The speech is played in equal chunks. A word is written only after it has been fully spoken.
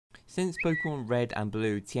Since Pokemon Red and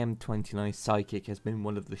Blue, TM29 Psychic has been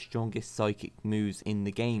one of the strongest psychic moves in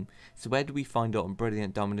the game. So where do we find it on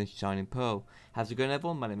Brilliant Diamond and Shining Pearl? How's it going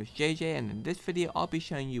everyone, my name is JJ and in this video I'll be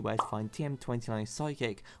showing you where to find TM29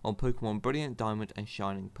 Psychic on Pokemon Brilliant Diamond and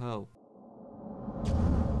Shining Pearl.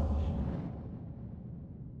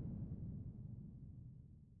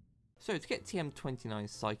 So to get TM29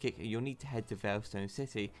 Psychic, you'll need to head to Veilstone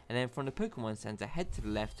City, and then from the Pokemon Center, head to the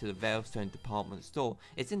left to the Veilstone department store.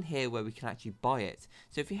 It's in here where we can actually buy it.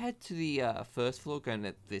 So if you head to the first floor, going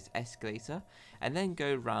up this escalator, and then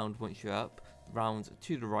go round once you're up, round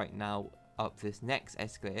to the right now, up this next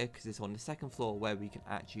escalator, because it's on the second floor where we can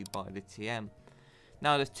actually buy the TM.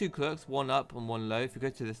 Now there's two clerks, one up and one low. If you go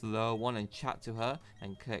to this lower one and chat to her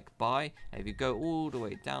and click buy, and if you go all the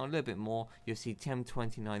way down a little bit more, you'll see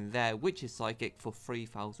TM29 there, which is Psychic for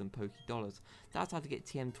 3,000 Poké-Dollars. That's how to get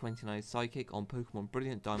TM29 Psychic on Pokemon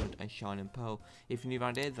Brilliant Diamond and Shining Pearl. If you're new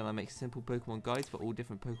around here, then I make simple Pokemon guides for all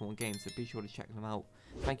different Pokemon games, so be sure to check them out.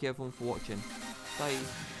 Thank you everyone for watching.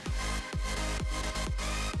 Bye.